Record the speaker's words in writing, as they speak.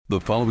The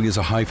following is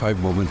a high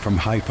five moment from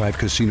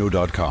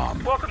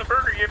highfivecasino.com. Welcome to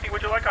Burger Yippee.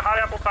 Would you like a hot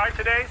apple pie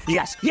today?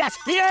 Yes,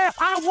 yeah,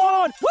 I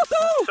won!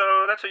 Woohoo!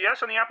 So that's a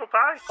yes on the apple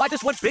pie? I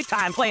just went big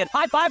time playing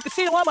High Five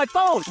Casino on my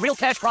phone. Real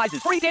cash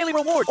prizes, free daily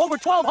rewards, over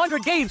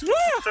 1,200 games. Yeah!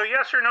 So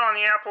yes or no on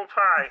the apple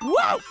pie?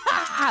 Whoa!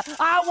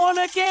 I won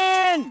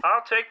again!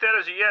 I'll take that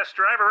as a yes.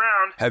 Drive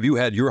around. Have you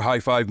had your high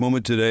five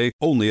moment today?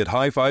 Only at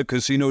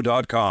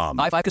highfivecasino.com.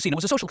 High Five Casino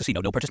is a social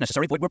casino. No purchase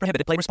necessary. Void where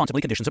prohibited. Play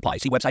responsibly. Conditions apply.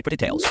 See website for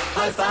details.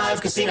 High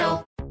Five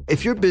Casino.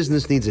 If your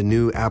business needs a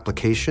new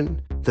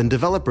application, then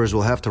developers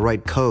will have to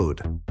write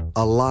code.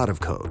 A lot of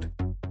code.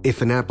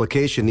 If an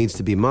application needs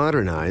to be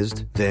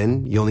modernized,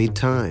 then you'll need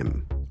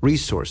time,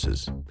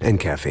 resources, and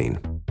caffeine.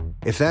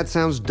 If that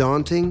sounds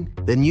daunting,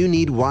 then you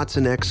need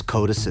Watson X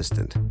Code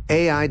Assistant.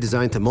 AI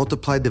designed to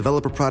multiply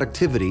developer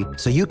productivity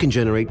so you can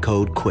generate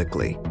code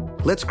quickly.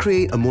 Let's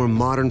create a more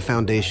modern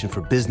foundation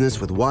for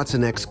business with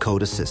Watson X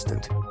Code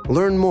Assistant.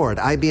 Learn more at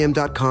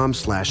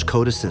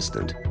ibm.com/code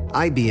assistant.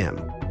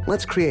 IBM.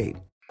 Let's create.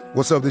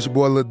 What's up, this your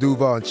boy Lil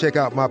Duval, and check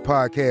out my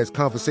podcast,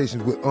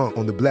 Conversations with Unc,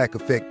 on the Black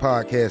Effect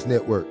Podcast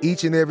Network.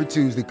 Each and every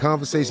Tuesday,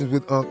 Conversations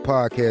with Unc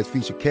podcast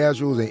feature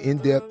casuals and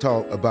in-depth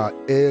talk about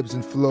ebbs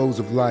and flows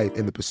of life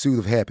and the pursuit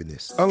of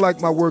happiness.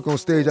 Unlike my work on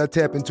stage, I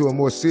tap into a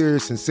more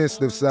serious and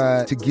sensitive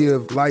side to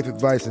give life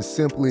advice and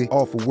simply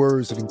offer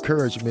words of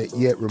encouragement,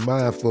 yet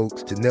remind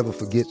folks to never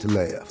forget to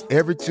laugh.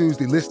 Every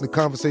Tuesday, listen to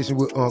Conversation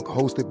with Unc,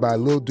 hosted by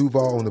Lil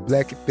Duval on the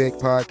Black Effect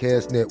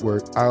Podcast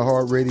Network,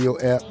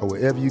 iHeartRadio app, or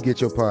wherever you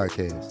get your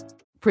podcasts.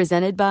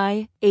 Presented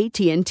by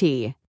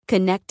AT&T.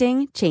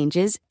 Connecting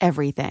changes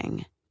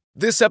everything.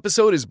 This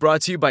episode is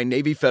brought to you by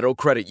Navy Federal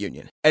Credit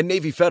Union. At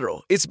Navy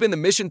Federal, it's been the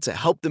mission to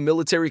help the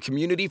military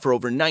community for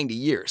over 90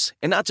 years.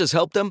 And not just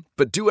help them,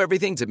 but do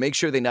everything to make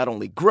sure they not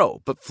only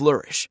grow, but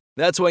flourish.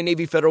 That's why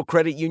Navy Federal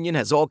Credit Union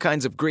has all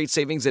kinds of great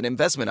savings and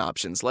investment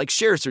options like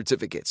share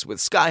certificates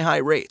with sky-high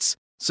rates.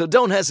 So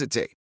don't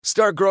hesitate.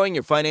 Start growing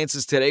your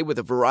finances today with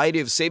a variety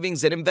of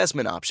savings and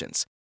investment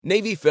options.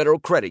 Navy Federal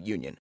Credit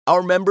Union.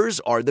 Our members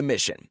are the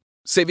mission.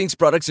 Savings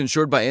products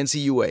insured by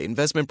NCUA.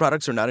 Investment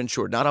products are not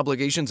insured, not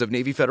obligations of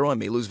Navy Federal and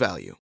may lose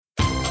value.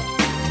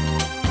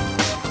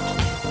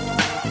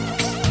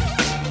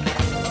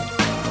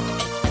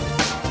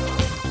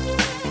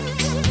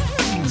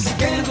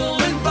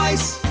 Scandal and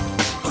vice,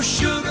 or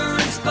sugar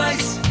and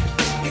spice.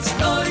 It's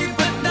naughty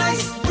but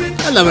nice.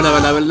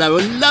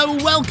 Hello.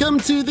 Welcome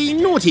to the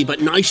Naughty But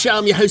Nice Show.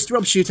 I'm your host,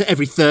 Rob Shooter.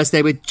 Every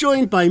Thursday, we're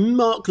joined by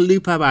Mark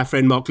Lupo, our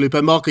friend Mark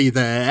Lupo. Mark, are you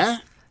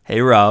there? Hey,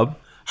 Rob.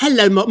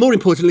 Hello, Mark. More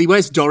importantly,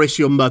 where's Doris,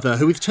 your mother,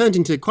 who we've turned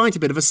into quite a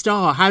bit of a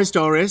star? How's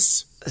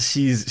Doris?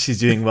 She's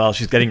doing well.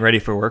 She's getting ready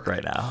for work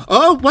right now.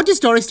 Oh, what does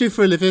Doris do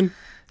for a living?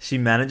 She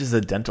manages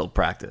a dental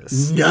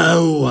practice.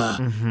 No.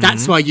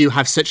 That's why you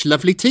have such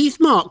lovely teeth,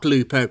 Mark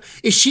Lupo.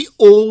 Is she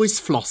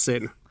always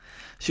flossing?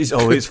 She's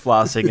always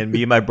flossing, and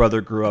me and my brother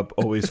grew up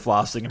always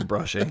flossing and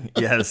brushing.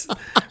 Yes.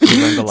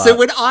 We learned a lot. So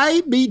when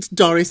I meet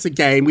Doris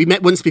again, we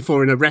met once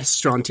before in a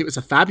restaurant. It was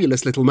a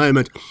fabulous little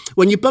moment.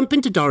 When you bump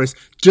into Doris,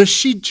 does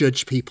she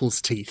judge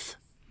people's teeth?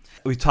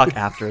 We talk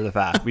after the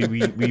fact.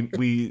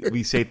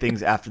 We say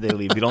things after they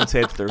leave. We don't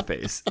say it to their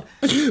face.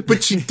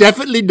 But she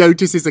definitely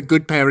notices a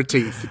good pair of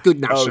teeth.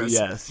 Good gnashers.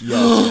 Oh,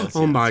 yes.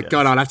 Oh, my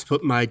God. I'll have to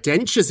put my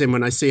dentures in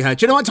when I see her.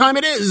 Do you know what time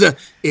it is?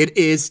 It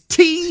is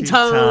tea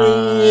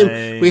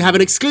time. We have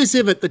an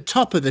exclusive at the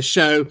top of the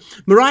show.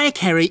 Mariah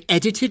Carey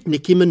edited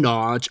Nicki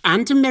Minaj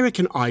and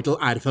American Idol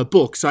out of her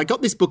book. So I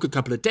got this book a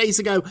couple of days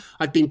ago.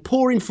 I've been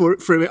pouring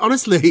through it.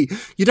 Honestly,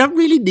 you don't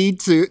really need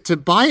to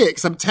buy it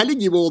because I'm telling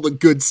you all the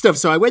good stuff.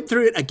 So I went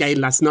through it again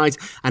last night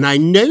and I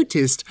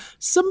noticed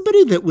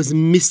somebody that was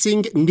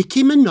missing.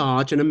 Nicki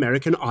Minaj and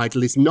American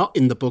Idol is not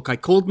in the book. I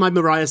called my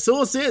Mariah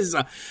sources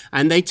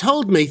and they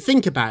told me,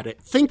 think about it.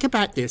 Think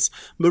about this.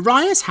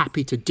 Mariah's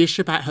happy to dish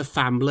about her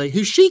family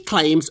who she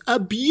claims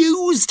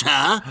abused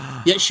her,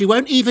 yet she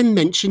won't even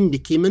mention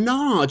Nicki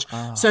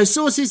Minaj. So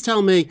sources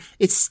tell me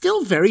it's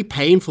still very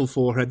painful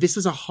for her. This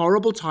is a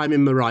horrible time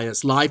in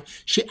Mariah's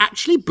life. She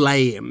actually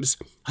blames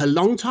her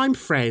longtime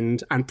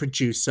friend and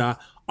producer,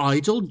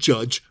 Idol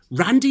judge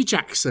Randy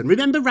Jackson.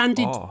 Remember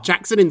Randy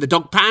Jackson in the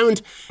Dog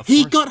Pound?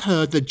 He got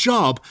her the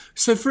job.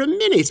 So for a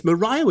minute,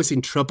 Mariah was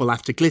in trouble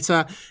after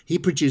Glitter. He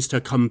produced her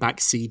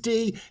comeback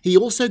CD. He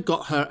also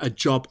got her a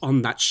job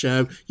on that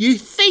show. You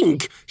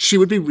think she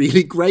would be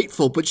really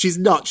grateful, but she's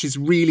not. She's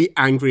really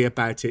angry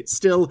about it.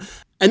 Still,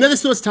 another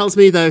source tells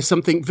me, though,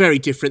 something very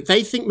different.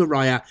 They think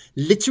Mariah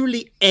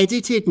literally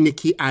edited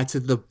Nicki out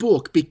of the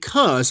book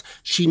because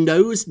she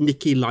knows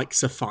Nicki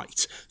likes a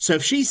fight. So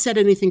if she said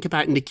anything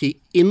about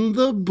Nicki in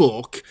the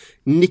book,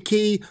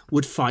 Nicki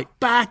would fight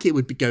back. It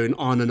would be going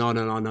on and on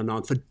and on and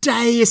on for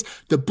days.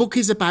 The book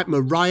is about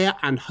Mariah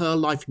and her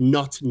life,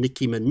 not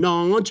Nicki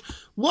Minaj.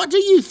 What do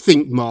you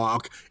think,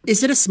 Mark?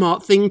 Is it a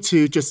smart thing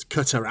to just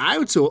cut her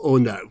out or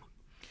no?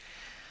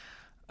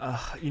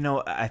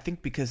 I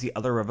think because the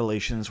other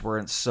revelations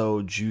weren't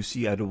so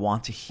juicy, I'd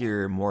want to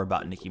hear more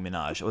about Nicki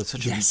Minaj. It was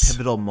such a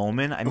pivotal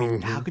moment. I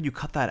mean, how could you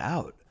cut that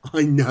out?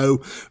 I know.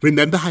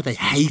 Remember how they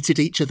hated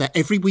each other?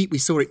 Every week we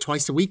saw it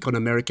twice a week on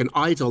American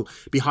Idol.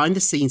 Behind the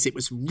scenes, it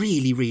was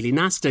really, really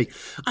nasty.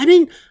 I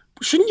mean,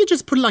 shouldn't you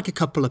just put like a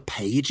couple of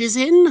pages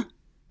in?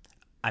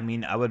 I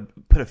mean, I would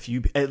put at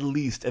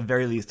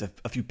very least,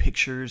 a few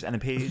pictures and a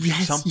page.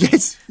 Something.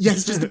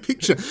 Yes, just a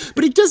picture.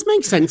 But it does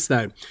make sense,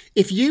 though.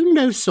 If you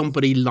know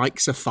somebody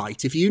likes a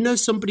fight, if you know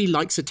somebody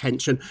likes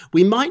attention,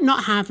 we might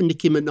not have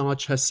Nicki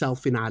Minaj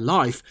herself in our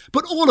life,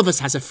 but all of us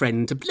has a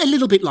friend, a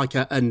little bit like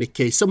a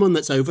Nicki, someone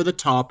that's over the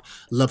top,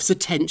 loves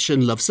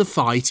attention, loves a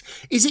fight.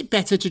 Is it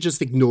better to just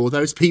ignore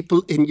those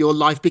people in your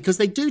life? Because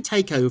they do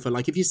take over.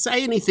 Like, if you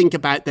say anything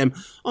about them,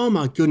 oh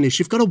my goodness,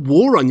 you've got a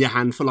war on your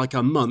hand for like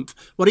a month.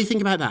 What do you think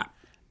about that?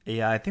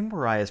 Yeah, I think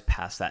Mariah's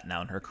past that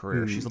now in her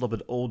career. She's a little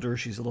bit older,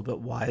 she's a little bit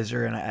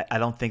wiser, and I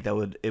don't think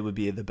it would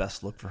be the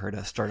best look for her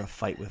to start a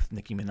fight with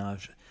Nicki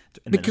Minaj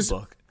in a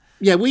book.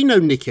 Yeah, we know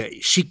Nicki.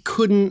 She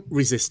couldn't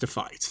resist a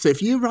fight. So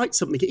if you write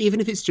something, even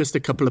if it's just a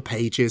couple of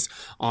pages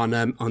on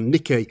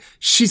Nicki,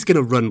 she's going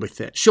to run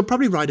with it. She'll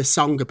probably write a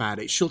song about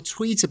it. She'll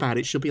tweet about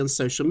it. She'll be on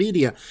social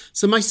media.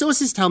 So my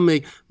sources tell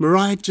me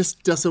Mariah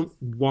just doesn't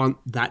want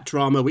that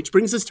drama, which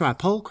brings us to our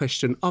poll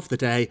question of the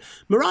day.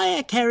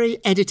 Mariah Carey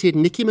edited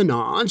Nicki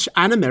Minaj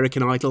and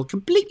American Idol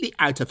completely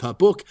out of her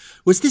book.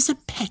 Was this a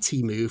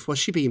petty move? Was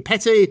she being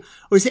petty?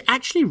 Or is it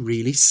actually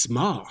really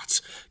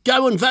smart?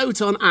 Go and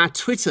vote on our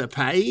Twitter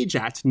page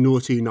at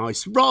Naughty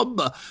Nice Rob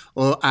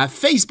or our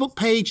Facebook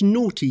page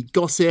Naughty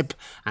Gossip,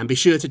 and be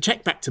sure to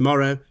check back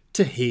tomorrow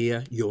to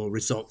hear your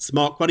results.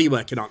 Mark, what are you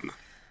working on?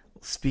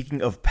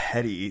 Speaking of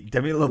petty,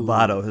 Demi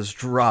Lovato has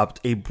dropped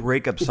a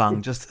breakup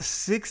song just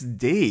 6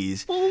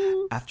 days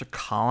after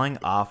calling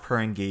off her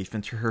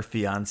engagement to her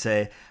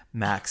fiancé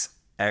Max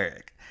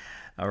Eric.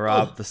 Now,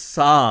 Rob, the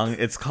song,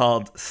 it's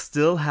called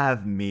Still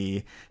Have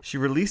Me. She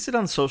released it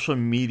on social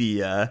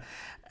media,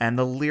 and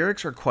the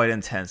lyrics are quite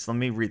intense. Let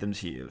me read them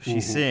to you.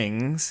 She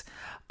sings,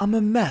 "I'm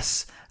a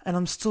mess, and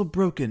I'm still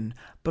broken,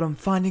 but I'm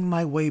finding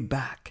my way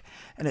back.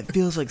 And it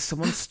feels like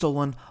someone's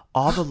stolen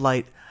all the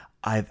light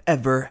I've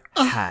ever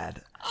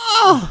had."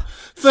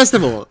 First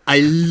of all,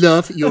 I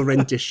love your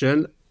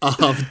rendition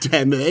of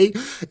Demi.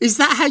 Is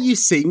that how you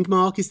sing,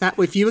 Mark? Is that,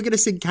 if you were going to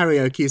sing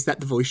karaoke, is that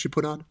the voice you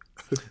put on?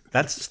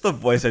 That's just the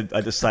voice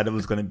I decided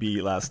was going to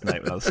be last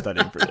night when I was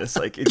studying for this.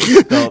 Like, it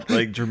just felt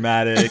like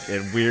dramatic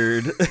and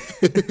weird.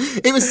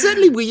 It was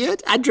certainly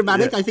weird and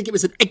dramatic. Yeah. I think it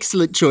was an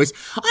excellent choice.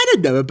 I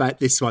don't know about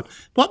this one.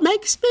 What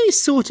makes me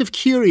sort of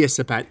curious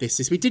about this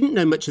is we didn't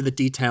know much of the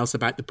details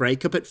about the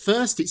breakup. At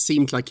first, it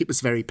seemed like it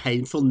was very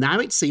painful. Now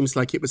it seems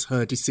like it was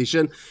her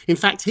decision. In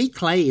fact, he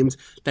claimed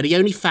that he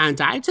only found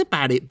out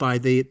about it by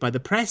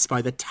the press,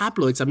 by the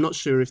tabloids. I'm not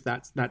sure if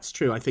that's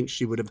true. I think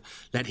she would have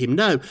let him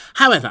know.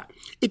 However,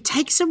 it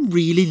takes a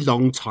really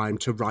long time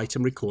to write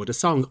and record a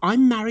song.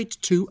 I'm married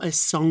to a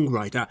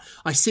songwriter.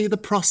 I see the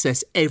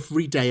process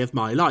every day of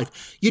my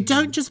life. You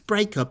don't just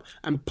break up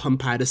and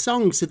pump out a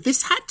song. So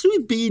this had to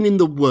have been in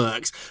the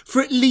works for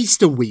at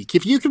least a week.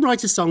 If you can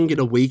write a song in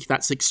a week,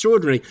 that's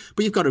extraordinary.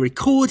 But you've got to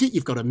record it,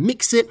 you've got to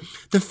mix it.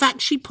 The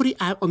fact she put it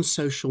out on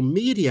social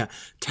media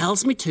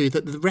tells me too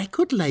that the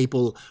record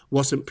label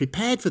wasn't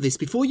prepared for this.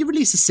 Before you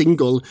release a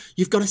single,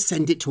 you've got to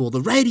send it to all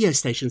the radio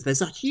stations.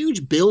 There's a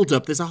huge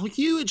build-up. There's a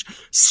huge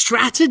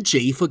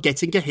strategy for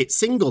getting a hit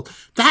single.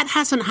 That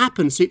hasn't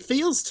happened. So it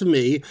feels to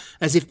me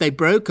as if they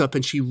broke up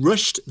and she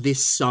rushed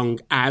this song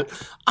out.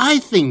 I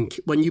think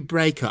when you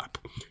break up,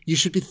 you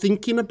should be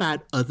thinking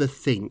about other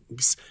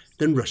things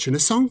than rushing a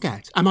song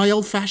out. Am I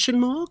old-fashioned,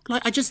 Mark?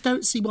 Like, I just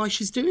don't see why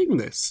she's doing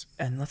this.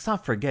 And let's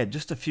not forget,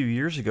 just a few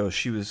years ago,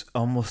 she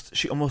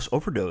almost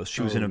overdosed.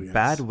 She was in a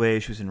bad way.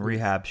 She was in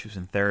rehab. She was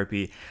in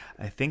therapy.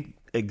 I think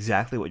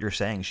exactly what you're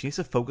saying. She needs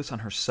to focus on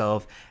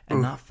herself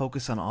and not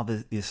focus on all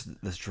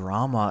this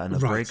drama and the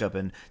breakup,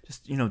 and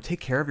just, take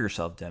care of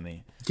yourself,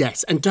 Demi.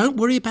 Yes, and don't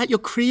worry about your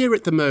career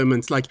at the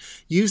moment. Like,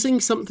 using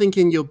something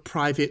in your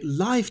private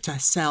life to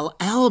sell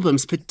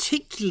albums,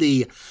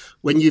 particularly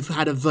when you've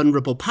had a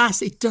vulnerable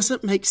past, it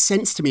doesn't make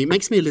sense to me. It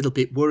makes me a little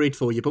bit worried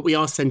for you, but we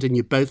are sending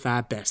you both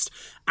our best.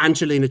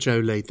 Angelina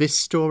Jolie, this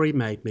story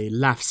made me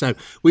laugh. So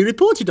we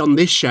reported on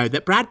this show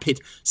that Brad Pitt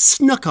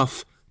snuck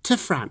off to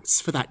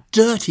France for that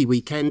dirty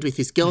weekend with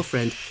his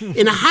girlfriend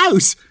in a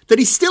house that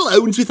he still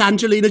owns with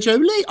Angelina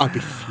Jolie. I'd be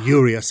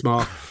furious,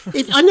 Mark.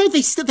 I know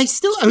they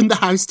still own the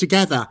house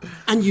together,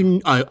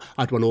 and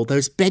I'd want all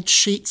those bed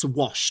sheets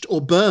washed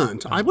or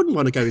burnt. I wouldn't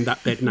want to go in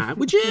that bed now,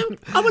 would you?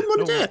 I wouldn't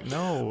want to do it.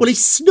 No. Well, he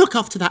snuck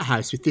off to that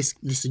house with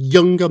this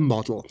younger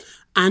model.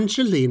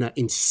 Angelina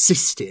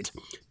insisted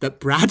that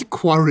Brad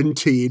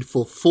quarantined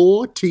for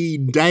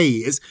 14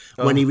 days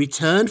when he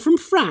returned from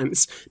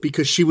France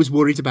because she was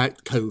worried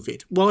about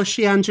COVID. Was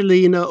she,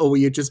 Angelina, or were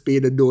you just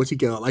being a naughty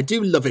girl? I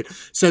do love it.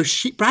 So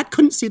Brad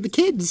couldn't see the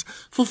kids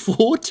for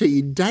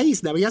 14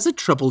 days. Now, he has a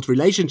troubled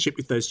relationship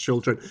with those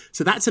children,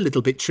 so that's a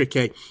little bit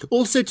tricky.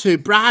 Also, too,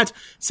 Brad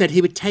said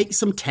he would take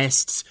some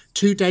tests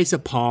 2 days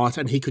apart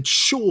and he could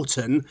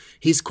shorten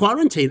his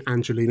quarantine.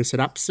 Angelina said,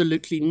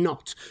 absolutely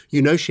not.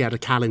 You know, she had a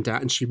calendar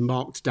and she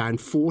marked down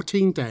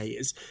 14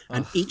 days,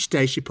 and each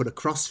day she put a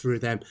cross through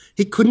them.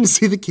 He couldn't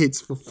see the kids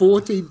for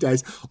 14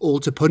 days, all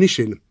to punish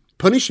him,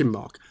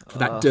 Mark, for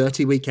that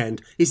dirty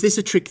weekend. Is this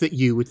a trick that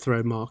you would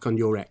throw, Mark, on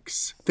your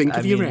ex? Think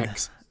of your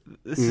ex.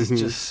 This is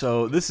just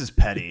so. This is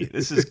petty.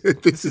 This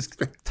is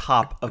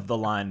top of the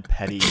line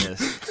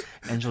pettiness.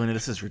 Angelina,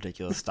 this is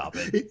ridiculous. Stop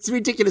it. It's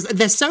ridiculous.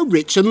 They're so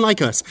rich,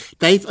 unlike us.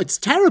 It's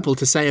terrible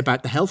to say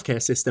about the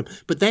healthcare system,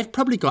 but they've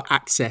probably got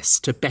access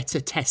to better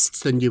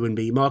tests than you and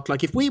me, Mark.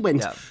 Like if we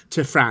went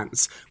to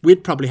France,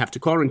 we'd probably have to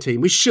quarantine.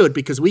 We should,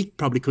 because we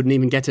probably couldn't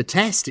even get a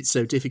test. It's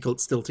so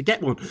difficult still to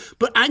get one.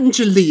 But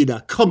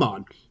Angelina, come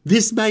on.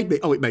 This made me,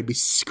 it made me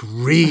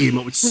scream.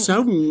 Oh, it's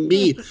so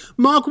mean.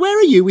 Mark, where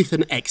are you with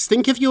an ex?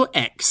 Think of your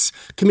ex.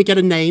 Can we get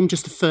a name,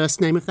 just the first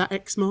name of that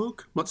ex,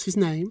 Mark? What's his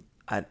name?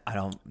 I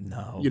don't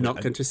know. You're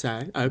not going to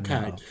say?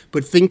 Okay. No.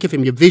 But think of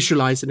him. You're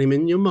visualising him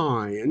in your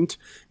mind.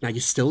 Now,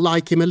 you still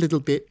like him a little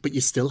bit, but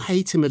you still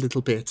hate him a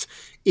little bit.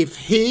 If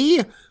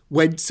he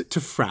went to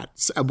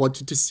France and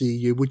wanted to see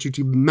you, would you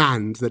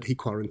demand that he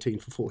quarantine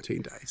for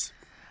 14 days?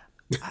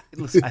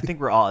 Listen, I think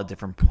we're all at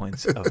different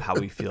points of how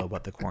we feel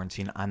about the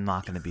quarantine. I'm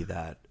not going to be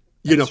that.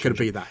 You're not going to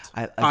be that.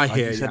 I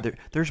hear you. Said,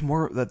 there's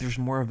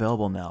more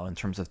available now in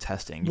terms of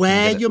testing.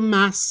 Wear your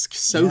mask,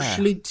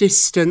 socially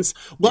distance.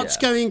 What's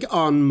going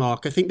on,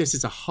 Mark? I think this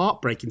is a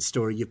heartbreaking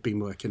story you've been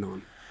working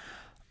on.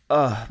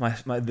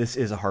 This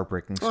is a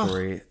heartbreaking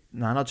story.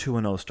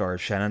 90210 star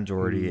Shannon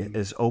Doherty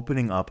is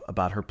opening up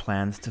about her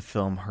plans to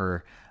film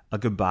a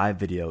goodbye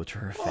video to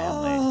her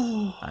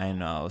family. I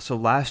know. So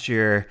last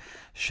year,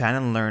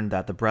 Shannon learned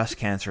that the breast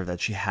cancer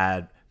that she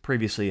had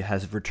previously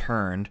has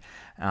returned,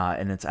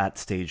 and it's at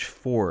stage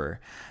 4.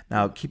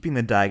 Now, keeping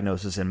the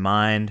diagnosis in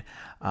mind,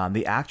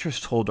 the actress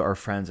told our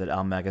friends at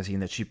Elle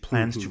Magazine that she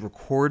plans to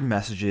record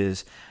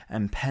messages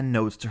and pen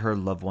notes to her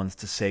loved ones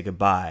to say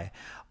goodbye.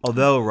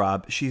 Although,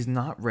 Rob, she's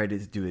not ready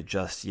to do it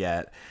just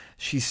yet.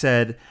 She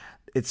said,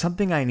 "It's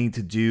something I need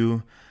to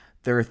do.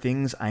 There are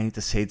things I need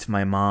to say to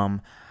my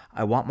mom.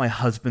 I want my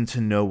husband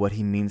to know what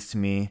he means to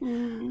me.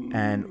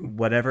 And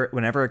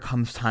whenever it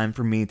comes time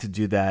for me to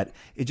do that,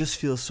 it just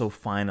feels so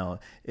final.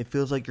 It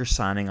feels like you're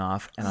signing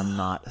off, and I'm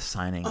not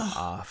signing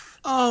off."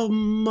 Oh,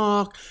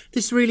 Mark,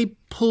 this really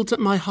pulled at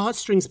my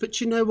heartstrings.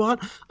 But you know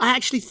what? I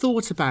actually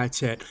thought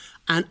about it,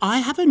 and I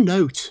have a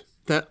note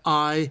that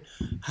I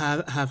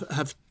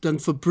have done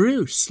for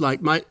Bruce.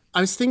 I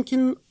was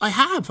thinking,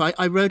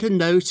 I wrote a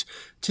note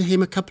to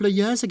him a couple of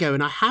years ago,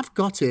 and I have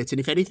got it. And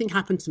if anything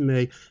happened to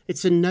me,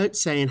 it's a note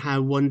saying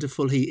how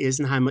wonderful he is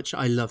and how much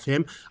I love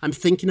him. I'm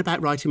thinking about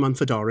writing one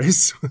for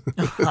Doris.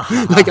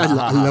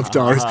 I love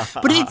Doris.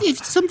 But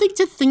it's something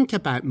to think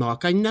about,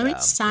 Mark. I know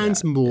it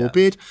sounds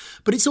morbid,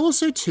 but it's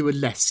also a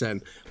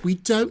lesson. We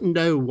don't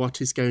know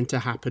what is going to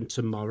happen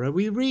tomorrow.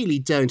 We really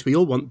don't. We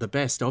all want the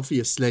best,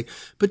 obviously.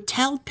 But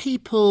tell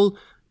people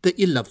that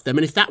you love them.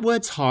 And if that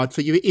word's hard for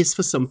you, it is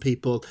for some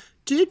people.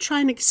 Do try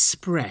and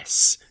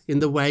express in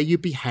the way you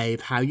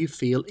behave how you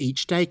feel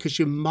each day, because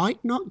you might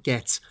not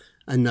get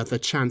another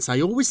chance. I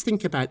always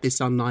think about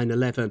this on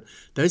 9/11.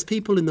 Those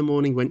people in the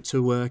morning went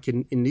to work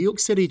in New York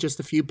City, just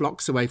a few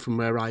blocks away from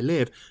where I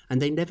live,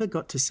 and they never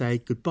got to say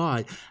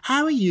goodbye.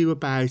 How are you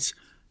about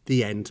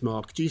the end,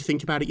 Mark? Do you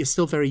think about it? You're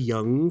still very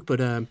young,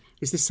 but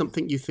is this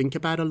something you think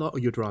about a lot, or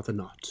you'd rather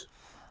not?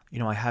 You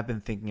know, I have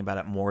been thinking about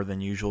it more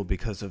than usual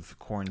because of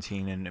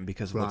quarantine and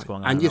because of what's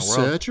going on and in the world.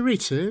 And your surgery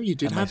too. You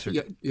did have,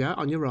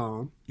 on your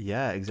arm.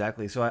 Yeah,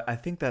 exactly. So I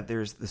think that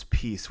there's this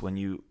piece when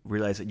you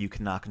realize that you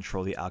cannot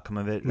control the outcome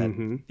of it, that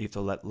you have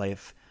to let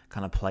life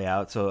kind of play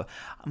out. So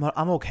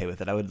I'm okay with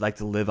it. I would like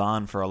to live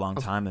on for a long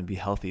time and be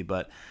healthy,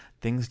 but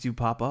things do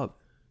pop up.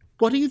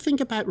 What do you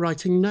think about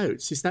writing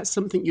notes? Is that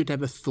something you'd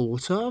ever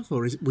thought of,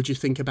 or would you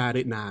think about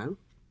it now?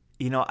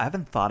 You know, I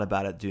haven't thought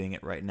about it doing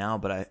it right now,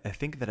 but I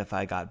think that if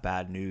I got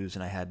bad news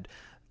and I had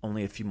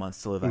only a few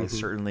months to live, I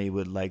certainly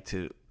would like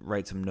to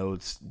write some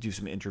notes, do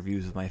some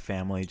interviews with my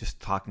family, just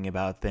talking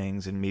about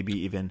things, and maybe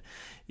even,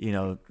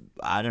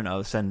 I don't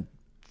know, send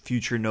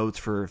future notes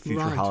for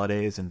future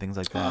holidays and things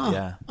like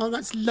that. Oh,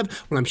 that's lovely.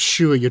 Well, I'm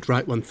sure you'd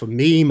write one for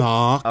me,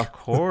 Mark. Of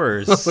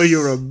course. Oh,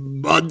 you're a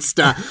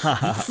monster.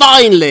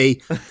 Finally,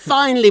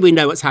 we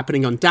know what's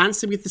happening on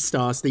Dancing with the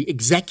Stars. The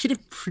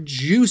executive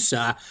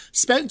producer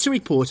spoke to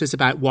reporters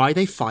about why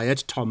they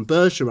fired Tom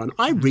Bergeron.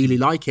 I really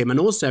like him.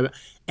 And also,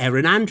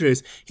 Erin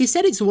Andrews. He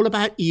said it's all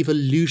about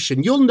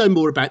evolution. You'll know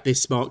more about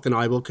this, Mark, than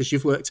I will, because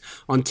you've worked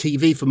on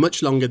TV for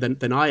much longer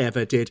than I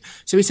ever did.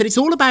 So he said it's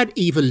all about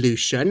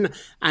evolution,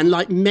 and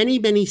like many,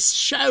 many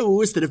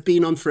shows that have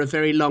been on for a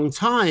very long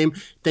time,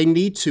 they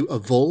need to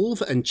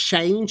evolve and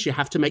change. You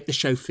have to make the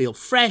show feel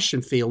fresh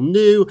and feel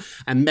new,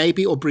 and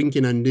maybe it'll bring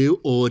in a new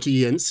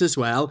audience as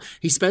well.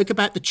 He spoke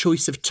about the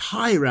choice of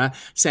Tyra,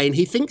 saying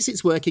he thinks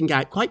it's working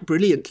out quite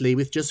brilliantly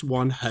with just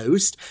one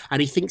host,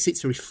 and he thinks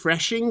it's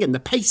refreshing and the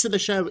pace of the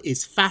show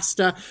is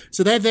faster.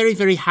 So they're very,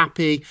 very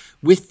happy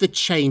with the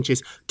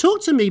changes.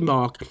 Talk to me,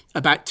 Mark,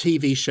 about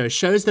TV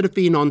shows that have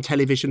been on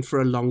television for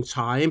a long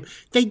time.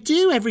 They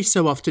do every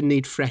so often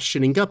need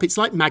freshening up. It's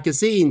like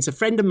magazines. A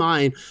friend of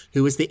mine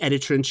who was the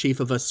editor-in-chief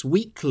of Us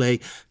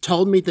Weekly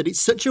told me that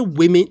it's such a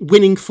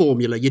winning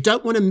formula. You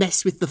don't want to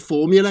mess with the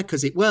formula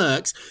because it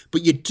works,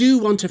 but you do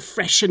want to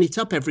freshen it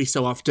up every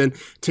so often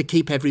to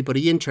keep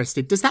everybody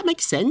interested. Does that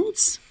make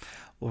sense?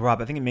 Well,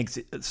 Rob, I think it makes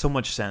so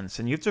much sense.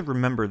 And you have to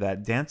remember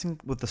that Dancing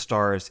with the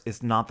Stars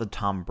is not the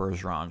Tom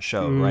Bergeron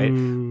show, right?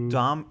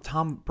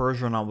 Tom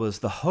Bergeron was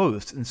the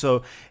host. And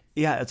so,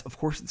 yeah, of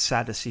course it's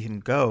sad to see him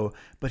go,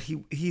 but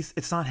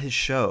it's not his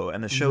show,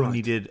 and the show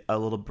needed a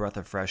little breath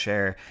of fresh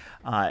air.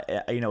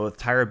 With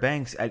Tyra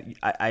Banks,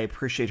 I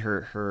appreciate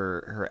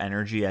her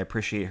energy, I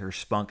appreciate her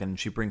spunk, and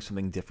she brings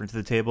something different to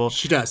the table.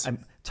 She does.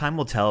 Time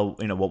will tell,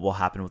 what will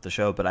happen with the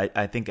show, but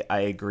I think I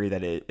agree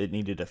that it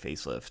needed a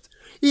facelift.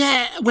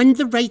 Yeah, when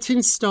the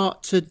ratings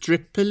start to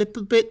drip a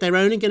little bit, they're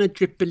only going to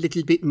drip a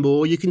little bit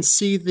more. You can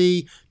see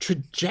the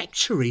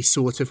trajectory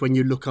sort of when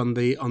you look on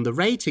the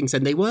ratings,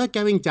 and they were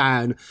going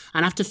down.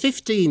 And after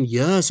 15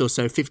 years or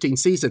so, 15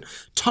 seasons,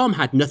 Tom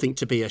had nothing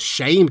to be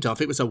ashamed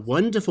of. It was a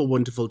wonderful,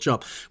 wonderful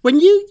job.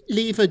 When you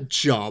leave a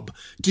job,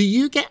 do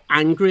you get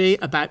angry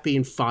about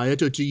being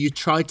fired, or do you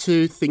try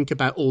to think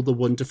about all the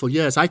wonderful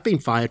years? I've been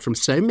fired from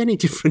so many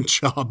different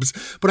jobs,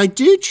 but I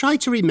do try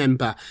to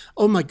remember,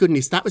 oh my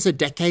goodness, that was a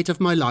decade of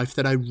my life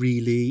that I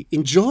really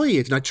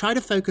enjoyed. And I try to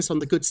focus on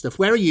the good stuff.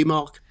 Where are you,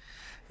 Mark?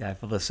 Yeah, I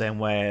feel the same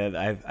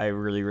way. I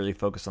really, really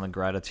focus on the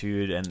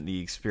gratitude and the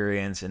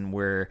experience and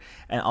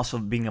also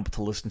being able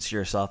to listen to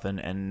yourself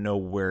and know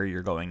where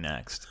you're going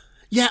next.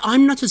 Yeah,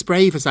 I'm not as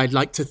brave as I'd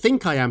like to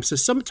think I am. So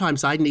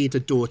sometimes I need a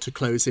door to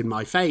close in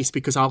my face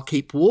because I'll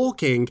keep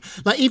walking.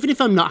 Like, even if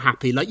I'm not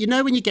happy, like,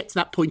 when you get to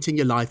that point in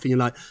your life and you're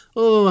like,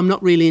 oh, I'm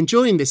not really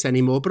enjoying this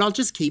anymore, but I'll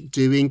just keep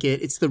doing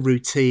it. It's the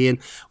routine.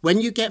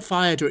 When you get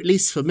fired, or at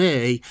least for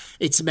me,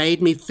 it's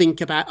made me think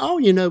about, oh,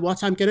 you know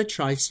what? I'm going to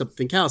try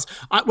something else.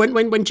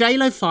 When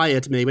J-Lo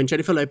fired me, when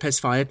Jennifer Lopez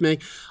fired me,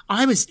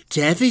 I was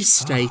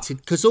devastated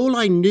because all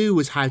I knew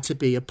was how to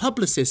be a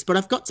publicist. But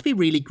I've got to be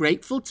really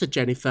grateful to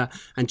Jennifer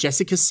and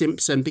Jessica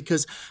Simpson,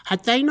 because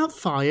had they not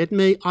fired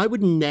me, I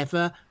would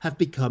never have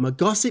become a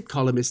gossip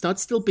columnist. I'd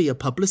still be a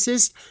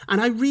publicist, and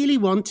I really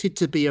wanted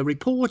to be a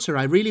reporter.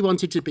 I really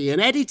wanted to be an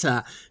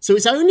editor. So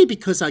it's only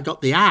because I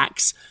got the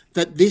axe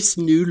that this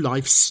new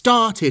life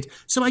started.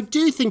 So I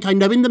do think, I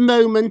know in the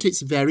moment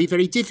it's very,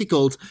 very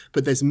difficult,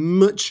 but there's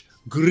much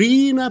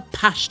greener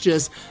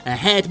pastures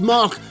ahead.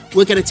 Mark,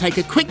 we're going to take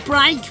a quick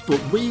break,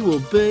 but we will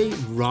be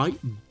right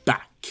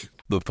back.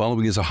 The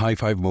following is a high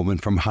five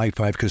moment from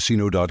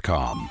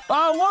highfivecasino.com.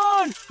 I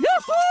won!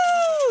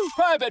 Yahoo!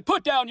 Private,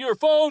 put down your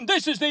phone.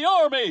 This is the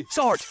Army.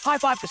 Sarge, High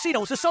Five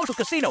Casino is a social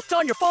casino. It's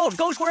on your phone.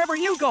 Goes wherever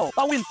you go.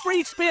 I win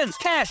free spins,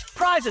 cash,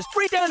 prizes,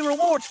 free daily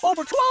rewards,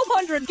 over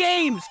 1,200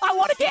 games. I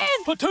won again.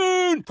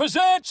 Platoon,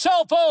 present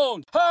cell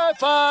phone. High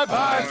Five.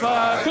 High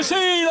Five.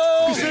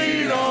 Casino.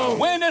 Casino.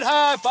 Win at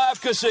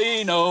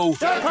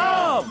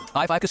highfivecasino.com.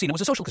 High Five Casino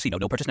is a social casino.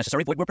 No purchase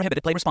necessary. Void where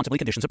prohibited. Play responsibly.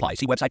 Conditions apply.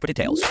 See website for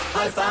details.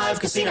 High Five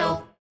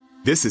Casino.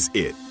 This is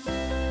it.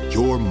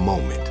 Your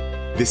moment.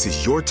 This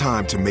is your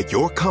time to make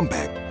your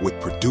comeback with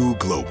Purdue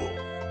Global.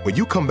 When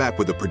you come back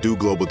with a Purdue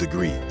Global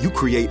degree, you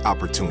create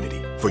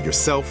opportunity for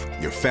yourself,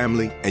 your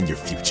family, and your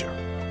future.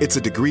 It's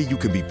a degree you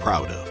can be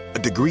proud of, a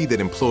degree that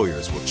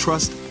employers will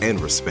trust and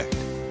respect.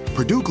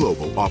 Purdue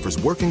Global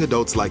offers working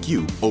adults like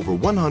you over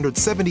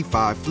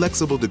 175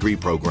 flexible degree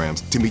programs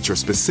to meet your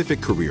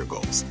specific career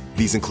goals.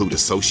 These include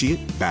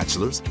associate,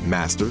 bachelor's,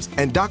 master's,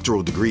 and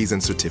doctoral degrees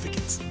and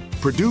certificates.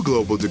 Purdue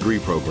Global degree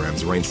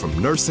programs range from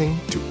nursing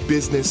to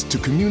business to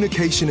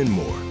communication and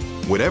more.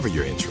 Whatever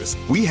your interest,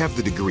 we have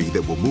the degree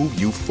that will move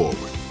you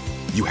forward.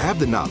 You have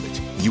the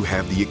knowledge, you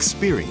have the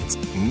experience.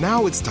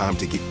 Now it's time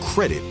to get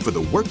credit for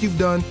the work you've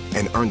done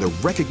and earn the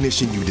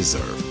recognition you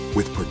deserve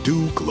with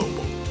Purdue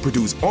Global,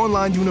 Purdue's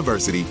online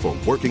university for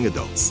working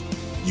adults.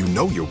 You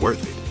know you're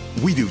worth it.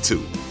 We do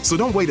too. So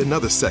don't wait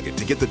another second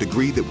to get the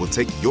degree that will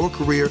take your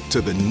career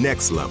to the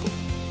next level.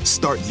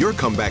 Start your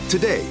comeback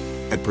today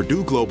at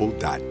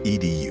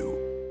purdueglobal.edu.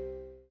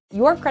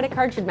 Your credit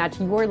card should match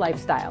your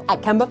lifestyle.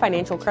 At Kemba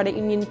Financial Credit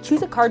Union,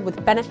 choose a card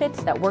with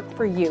benefits that work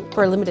for you.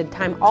 For a limited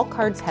time, all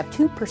cards have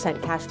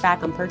 2% cash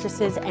back on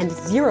purchases and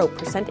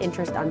 0%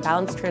 interest on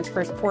balance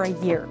transfers for a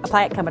year.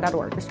 Apply at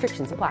Kemba.org.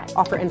 Restrictions apply.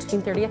 Offer ends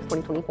June 30th,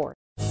 2024.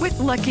 With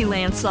Lucky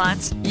Land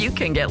Slots, you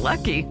can get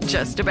lucky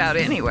just about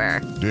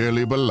anywhere.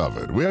 Dearly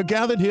beloved, we are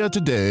gathered here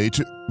today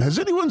to... Has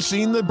anyone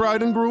seen the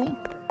bride and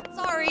groom?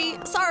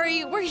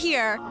 Sorry, we're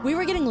here. We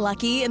were getting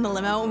lucky in the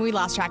limo and we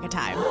lost track of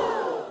time.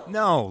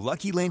 No,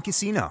 Lucky Land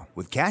Casino,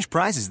 with cash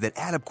prizes that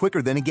add up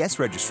quicker than a guest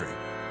registry.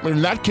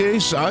 In that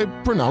case, I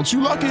pronounce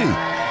you lucky.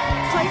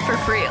 Play for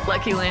free at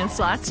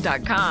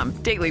LuckyLandSlots.com.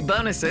 Daily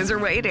bonuses are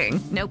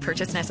waiting. No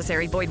purchase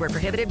necessary. Void where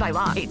prohibited by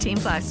law.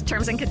 18+.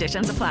 Terms and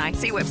conditions apply.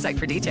 See website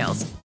for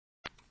details.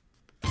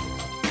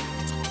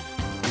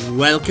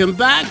 Welcome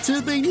back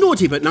to the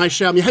Naughty But Nice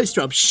Show. I'm your host,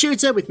 Rob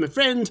Shooter, with my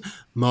friend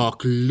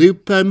Mark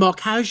Lupo.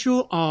 Mark, how's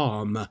your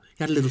arm? You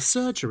had a little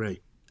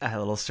surgery. I had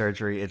a little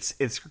surgery.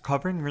 It's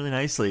recovering really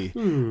nicely.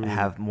 I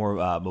have more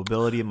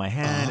mobility in my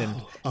hand, and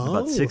in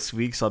about 6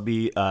 weeks I'll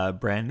be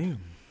brand new.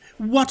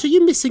 What are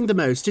you missing the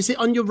most? Is it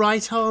on your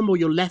right arm or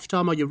your left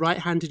arm? Are you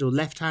right-handed or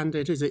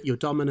left-handed? Is it your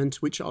dominant?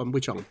 Which arm?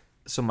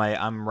 So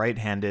I'm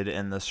right-handed,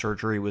 and the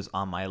surgery was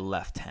on my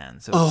left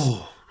hand.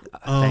 So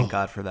thank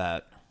God for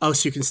that. Oh,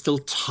 so you can still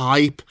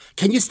type.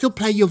 Can you still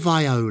play your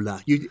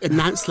viola? You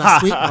announced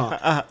last week,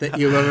 Mark, that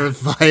you were a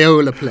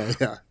viola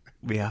player.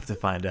 We have to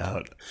find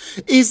out.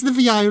 Is the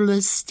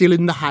viola still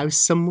in the house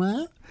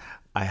somewhere?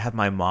 I had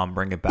my mom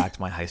bring it back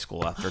to my high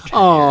school after 10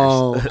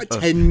 years.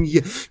 10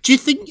 years. Do you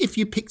think if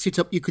you picked it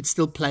up, you could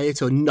still play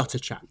it, or not a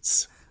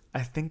chance?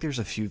 I think there's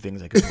a few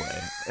things I could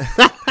play.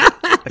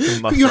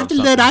 But you have to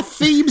learn our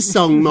theme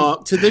song,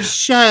 Mark, to the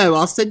show.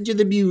 I'll send you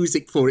the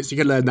music for it so you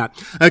can learn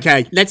that.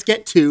 Okay, let's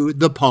get to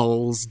the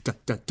polls. Da,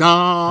 da,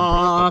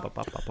 da.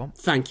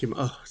 Thank you.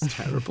 Oh, it's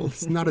terrible.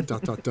 It's not a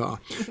dot, dot,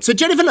 dot. So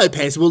Jennifer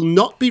Lopez will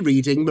not be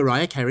reading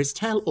Mariah Carey's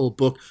tell-all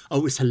book. Oh,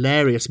 it was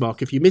hilarious,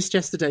 Mark. If you missed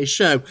yesterday's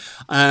show,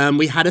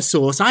 we had a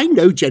source. I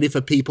know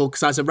Jennifer people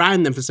because I was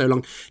around them for so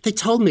long. They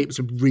told me it was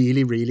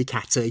really, really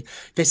catty.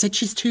 They said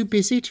she's too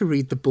busy to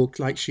read the book.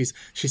 Like she's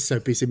so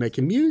busy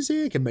making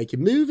music and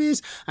making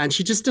movies. And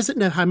she just doesn't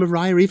know how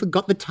Mariah even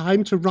got the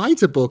time to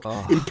write a book,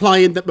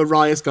 implying that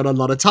Mariah's got a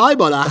lot of time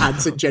on her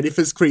hands and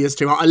Jennifer's career's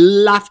too hot. I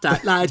laughed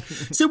out loud.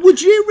 So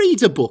would you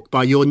read a book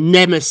by your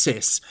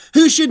nemesis?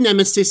 Who's your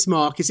nemesis,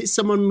 Mark? Is it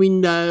someone we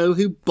know?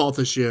 Who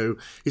bothers you?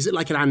 Is it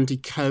like an Andy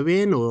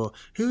Cohen, or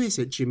who is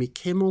it, Jimmy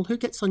Kimmel? Who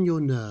gets on your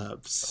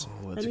nerves?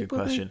 Oh, that's a good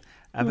question.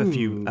 I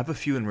have a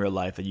few in real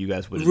life that you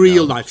guys would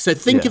real know. life. So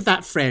think of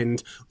that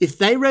friend. If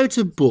they wrote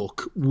a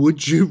book,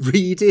 would you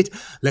read it?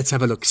 Let's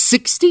have a look.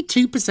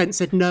 62%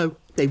 said no,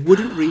 they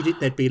wouldn't read it.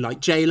 They'd be like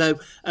J-Lo.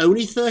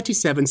 Only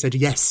 37 said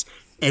yes,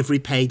 every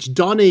page.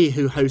 Donnie,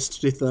 who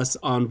hosted with us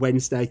on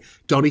Wednesday,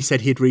 Donnie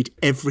said he'd read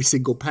every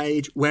single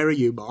page. Where are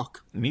you,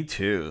 Mark? Me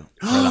too.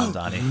 Right on,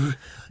 Donnie.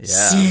 Yeah.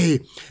 See,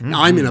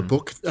 I'm in a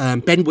book.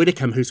 Ben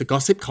Widdicombe, who's a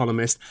gossip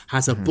columnist,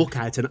 has a book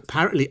out, and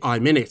apparently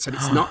I'm in it. And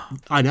it's not,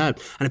 I know,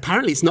 and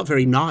apparently it's not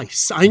very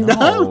nice. I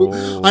know.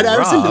 I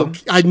know. It's a look.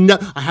 I know.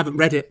 I haven't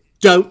read it.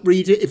 Don't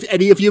read it. If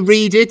any of you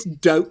read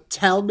it, don't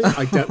tell me.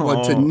 I don't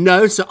want to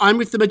know. So I'm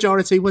with the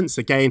majority once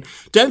again.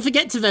 Don't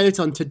forget to vote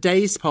on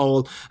today's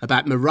poll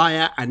about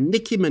Mariah and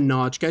Nicki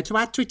Minaj. Go to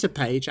our Twitter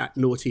page at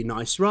Naughty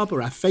Nice Rob,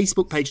 or our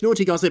Facebook page,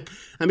 Naughty Gossip.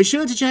 And be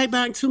sure to check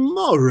back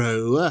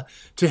tomorrow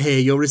to hear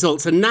your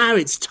results. And now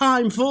it's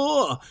time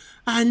for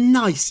our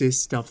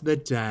nicest of the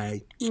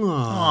day.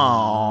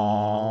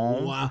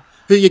 Aww.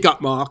 Who you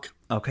got, Mark?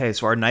 Okay,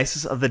 so our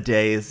nicest of the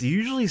day is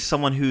usually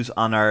someone who's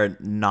on our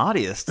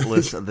naughtiest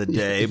list of the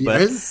day,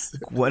 but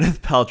Gwyneth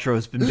Paltrow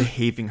has been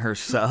behaving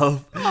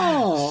herself.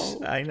 Oh,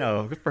 I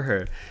know, good for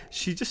her.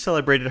 She just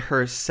celebrated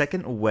her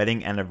second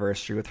wedding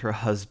anniversary with her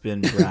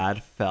husband,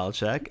 Brad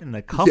Falchuk, and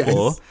the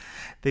couple.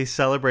 They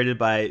celebrated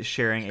by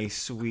sharing a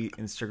sweet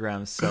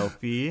Instagram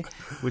selfie,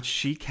 which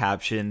she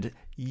captioned,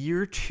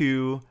 "Year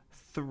 2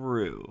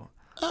 through."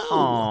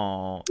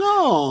 Oh.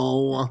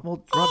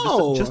 Well,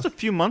 Rob, just a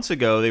few months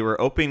ago, they were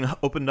opening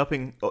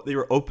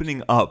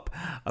up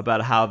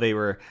about how they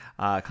were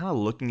kind of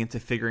looking into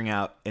figuring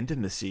out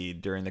intimacy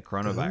during the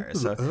coronavirus.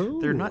 So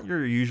they're not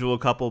your usual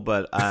couple,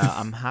 but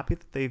I'm happy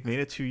that they've made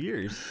it 2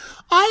 years.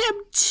 I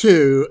am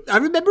too. I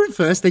remember at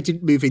first they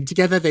didn't move in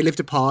together. They lived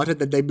apart and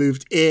then they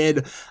moved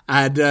in.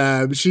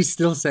 And she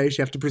still says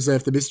you have to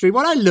preserve the mystery.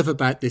 What I love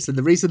about this, and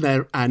the reason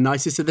they're our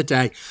nicest of the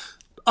day,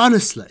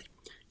 honestly,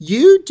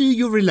 you do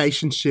your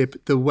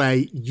relationship the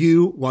way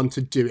you want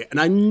to do it. And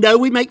I know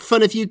we make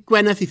fun of you,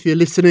 Gwyneth, if you're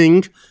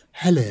listening.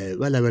 Hello.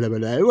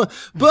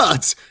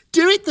 But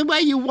do it the way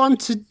you want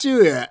to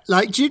do it.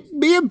 Like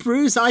me and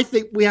Bruce, I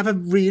think we have a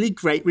really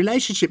great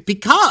relationship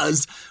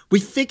because we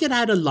figured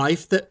out a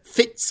life that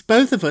fits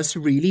both of us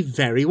really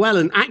very well.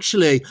 And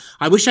actually,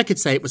 I wish I could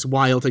say it was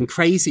wild and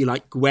crazy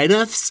like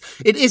Gwyneth's.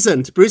 It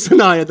isn't. Bruce and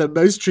I are the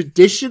most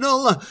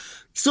traditional,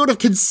 sort of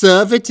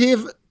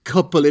conservative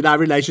couple in our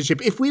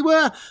relationship. If we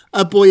were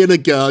a boy and a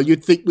girl,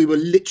 you'd think we were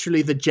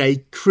literally the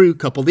J. Crew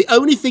couple. The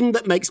only thing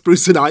that makes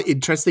Bruce and I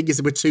interesting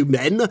is we're two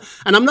men,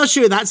 and I'm not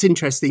sure that's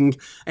interesting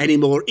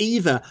anymore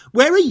either.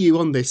 Where are you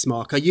on this,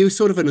 Mark? Are you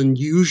sort of an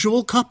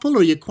unusual couple, or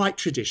are you quite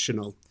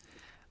traditional?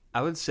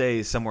 I would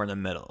say somewhere in the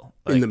middle.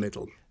 In the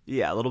middle.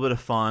 Yeah, a little bit of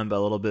fun, but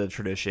a little bit of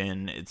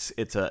tradition.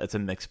 It's a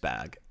mixed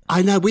bag.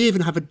 I know, we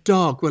even have a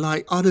dog. We're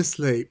like,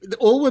 honestly,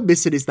 all we're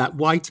missing is that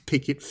white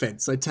picket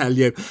fence, I tell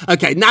you.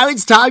 Okay, now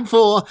it's time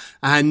for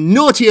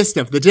naughtiest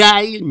of the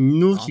day.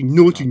 Naughty.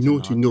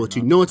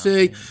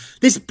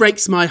 This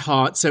breaks my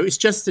heart. So it's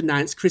just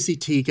announced Chrissy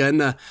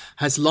Teigen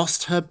has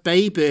lost her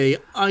baby.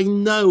 I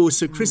know.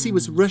 So Chrissy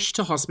was rushed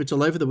to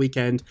hospital over the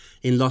weekend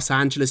in Los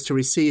Angeles to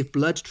receive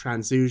blood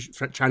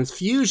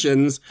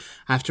transfusions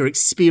after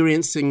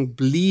experiencing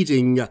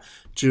bleeding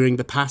during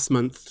the past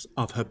month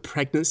of her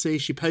pregnancy.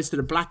 She posted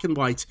a black and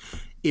white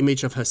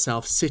image of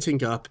herself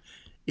sitting up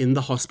in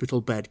the hospital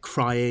bed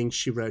crying.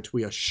 She wrote,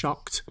 "We are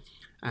shocked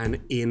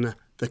and in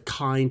the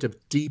kind of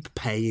deep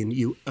pain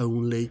you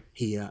only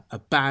hear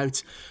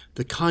about,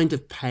 the kind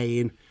of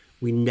pain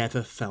we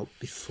never felt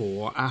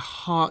before. Our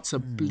hearts are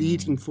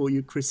bleeding for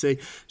you, Chrissy."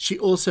 She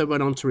also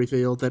went on to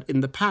reveal that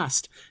in the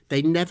past,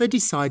 they never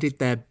decided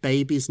their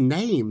babies'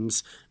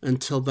 names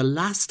until the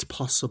last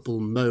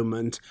possible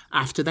moment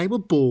after they were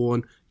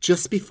born,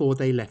 just before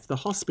they left the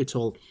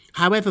hospital.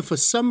 However, for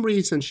some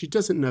reason, she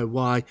doesn't know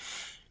why,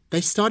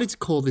 they started to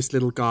call this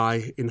little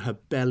guy in her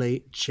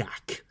belly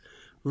Jack.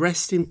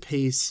 Rest in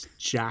peace,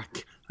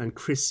 Jack. And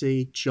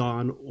Chrissy,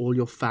 John, all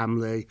your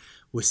family,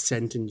 we're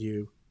sending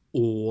you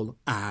all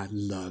our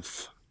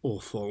love.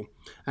 Awful.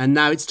 And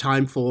now it's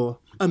time for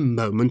a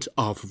moment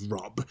of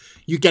Rob.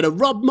 You get a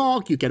Rob,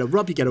 Mark. You get a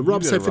Rob.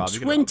 So for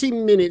 20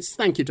 minutes,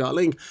 thank you,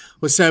 darling,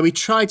 or so we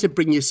try to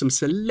bring you some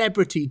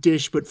celebrity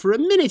dish, but for a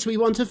minute we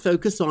want to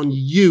focus on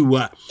you.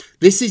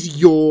 This is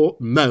your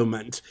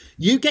moment.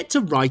 You get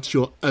to write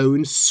your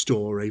own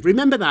story.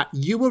 Remember that.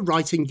 You were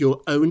writing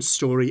your own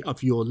story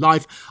of your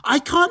life. I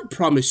can't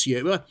promise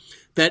you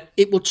that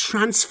it will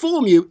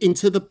transform you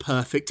into the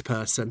perfect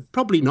person.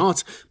 Probably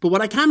not. But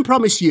what I can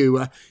promise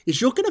you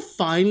is you're going to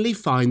finally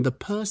find the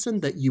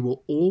person that you were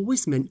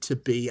always meant to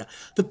be.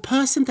 The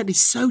person that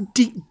is so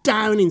deep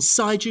down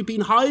inside you, been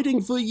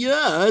hiding for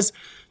years,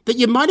 that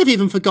you might have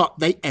even forgot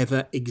they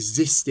ever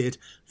existed.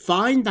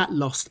 Find that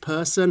lost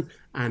person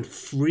and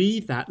free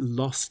that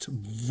lost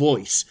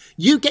voice.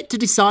 You get to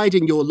decide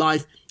in your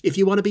life if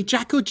you want to be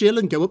Jack or Jill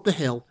and go up the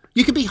hill.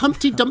 You can be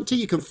Humpty Dumpty,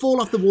 you can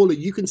fall off the wall, or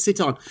you can sit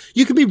on.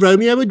 You can be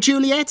Romeo and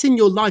Juliet in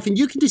your life, and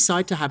you can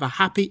decide to have a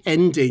happy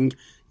ending.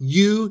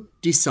 You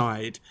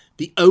decide.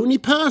 The only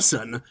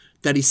person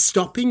that is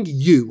stopping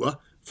you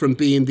from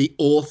being the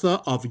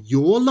author of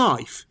your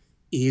life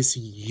is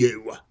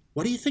you.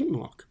 What do you think,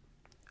 Mark?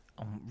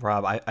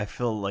 Rob, I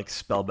feel like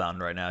spellbound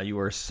right now. You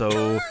are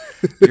so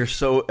you're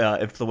so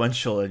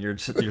influential, and you're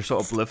so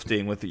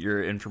uplifting with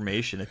your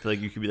information. I feel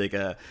like you could be like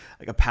a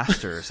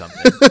pastor or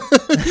something.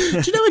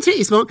 Do you know what it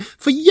is, Mark?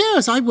 For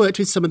years, I worked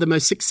with some of the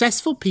most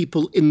successful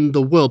people in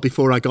the world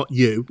before I got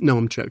you. No,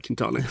 I'm joking,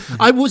 darling.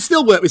 I would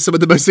still work with some of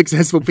the most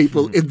successful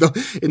people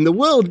in the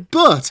world,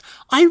 but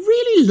I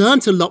really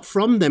learned a lot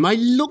from them. I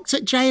looked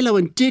at J-Lo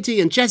and Diddy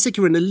and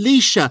Jessica and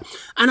Alicia,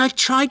 and I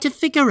tried to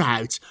figure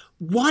out,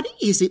 what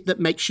is it that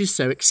makes you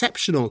so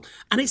exceptional?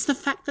 And it's the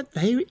fact that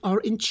they are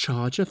in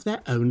charge of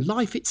their own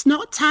life. It's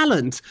not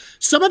talent.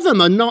 Some of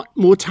them are not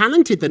more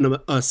talented than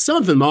us. Some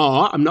of them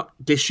are. I'm not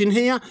dishing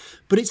here.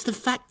 But it's the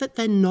fact that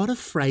they're not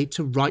afraid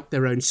to write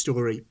their own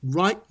story.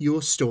 Write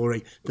your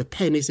story. The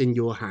pen is in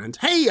your hand.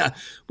 Hey,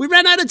 we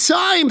ran out of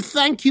time.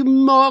 Thank you,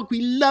 Mark. We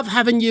love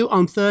having you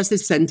on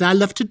Thursdays. Send our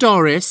love to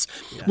Doris.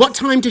 Yes. What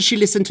time does she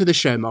listen to the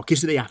show, Mark?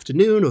 Is it the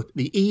afternoon or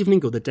the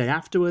evening or the day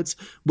afterwards?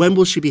 When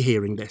will she be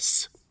hearing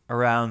this?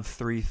 Around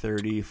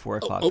 3:30, 4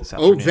 o'clock this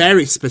afternoon. Oh,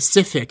 very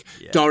specific.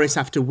 Yeah. Doris,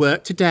 after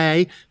work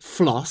today,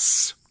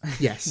 floss.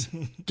 Yes,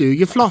 do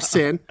your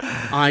flossing.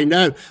 I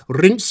know.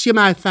 Rinse your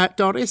mouth out,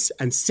 Doris,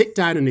 and sit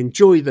down and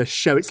enjoy the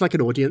show. It's like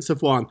an audience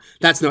of one.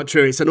 That's not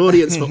true. It's an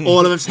audience for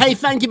all of us. Hey,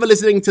 thank you for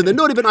listening to the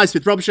Naughty But Nice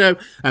with Rob show,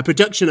 a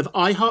production of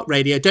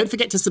iHeartRadio. Don't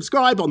forget to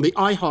subscribe on the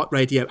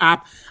iHeartRadio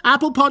app,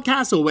 Apple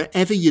Podcasts, or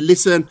wherever you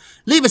listen.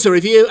 Leave us a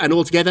review, and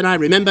all together now,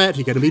 remember, if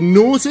you're going to be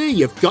naughty,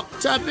 you've got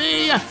to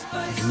be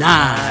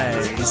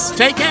nice.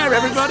 Take care,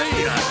 everybody.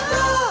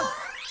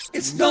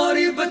 It's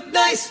Naughty But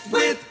Nice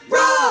with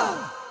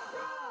Rob.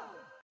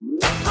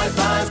 High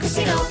Five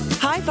Casino.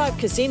 High Five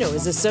Casino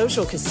is a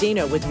social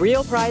casino with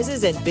real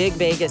prizes and big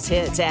Vegas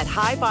hits at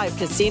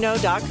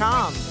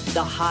highfivecasino.com.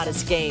 The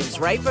hottest games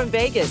right from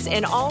Vegas,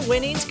 and all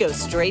winnings go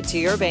straight to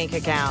your bank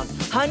account.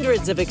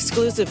 Hundreds of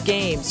exclusive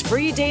games,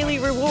 free daily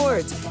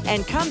rewards,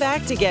 and come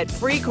back to get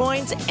free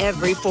coins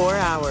every 4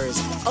 hours.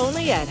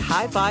 Only at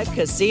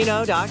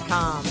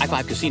highfivecasino.com. High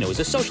Five Casino is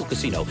a social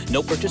casino.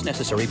 No purchase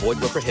necessary. Void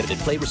where prohibited.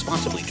 Play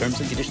responsibly. Terms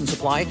and conditions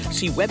apply.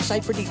 See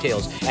website for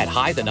details at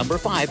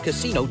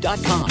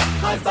high5casino.com.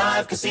 High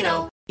Five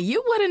Casino.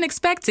 You wouldn't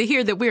expect to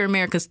hear that we're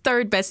America's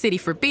third best city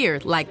for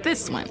beer like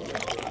this one.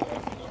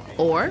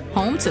 Or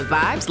home to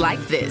vibes like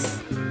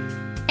this.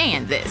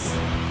 And this.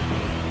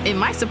 It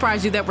might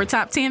surprise you that we're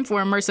top 10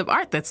 for immersive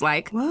art that's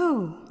like,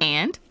 whoa.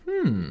 And,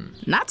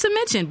 not to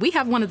mention, we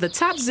have one of the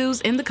top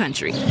zoos in the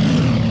country.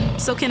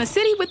 So can a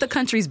city with the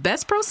country's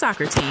best pro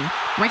soccer team,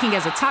 ranking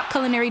as a top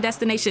culinary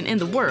destination in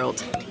the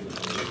world,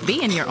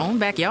 be in your own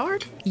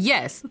backyard?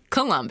 Yes,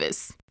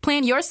 Columbus.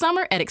 Plan your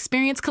summer at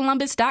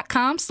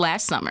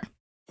experiencecolumbus.com/summer.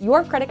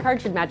 Your credit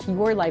card should match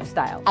your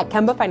lifestyle. At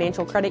Kemba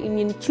Financial Credit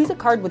Union, choose a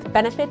card with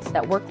benefits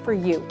that work for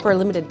you. For a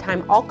limited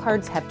time, all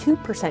cards have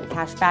 2%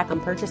 cash back on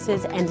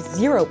purchases and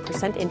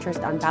 0%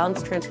 interest on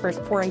balance transfers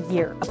for a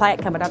year. Apply at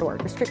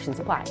Kemba.org. Restrictions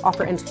apply.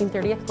 Offer ends June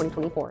 30th,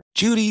 2024.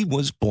 Judy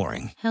was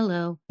boring.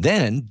 Hello.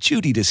 Then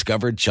Judy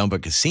discovered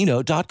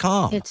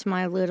ChumbaCasino.com. It's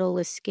my little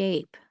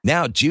escape.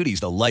 Now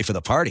Judy's the life of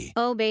the party.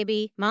 Oh,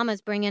 baby,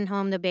 mama's bringing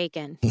home the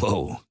bacon.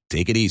 Whoa,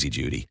 take it easy,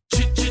 Judy.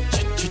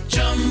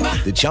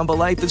 The Chumba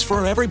life is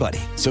for everybody.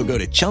 So go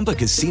to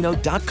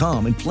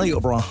ChumbaCasino.com and play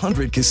over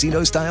 100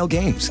 casino-style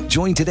games.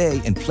 Join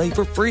today and play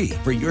for free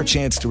for your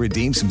chance to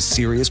redeem some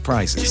serious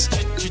prizes.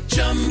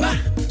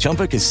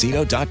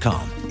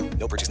 ChumbaCasino.com.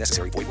 No purchase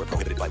necessary. Void where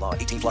prohibited by law.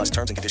 18 plus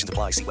terms and conditions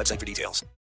apply. See website for details.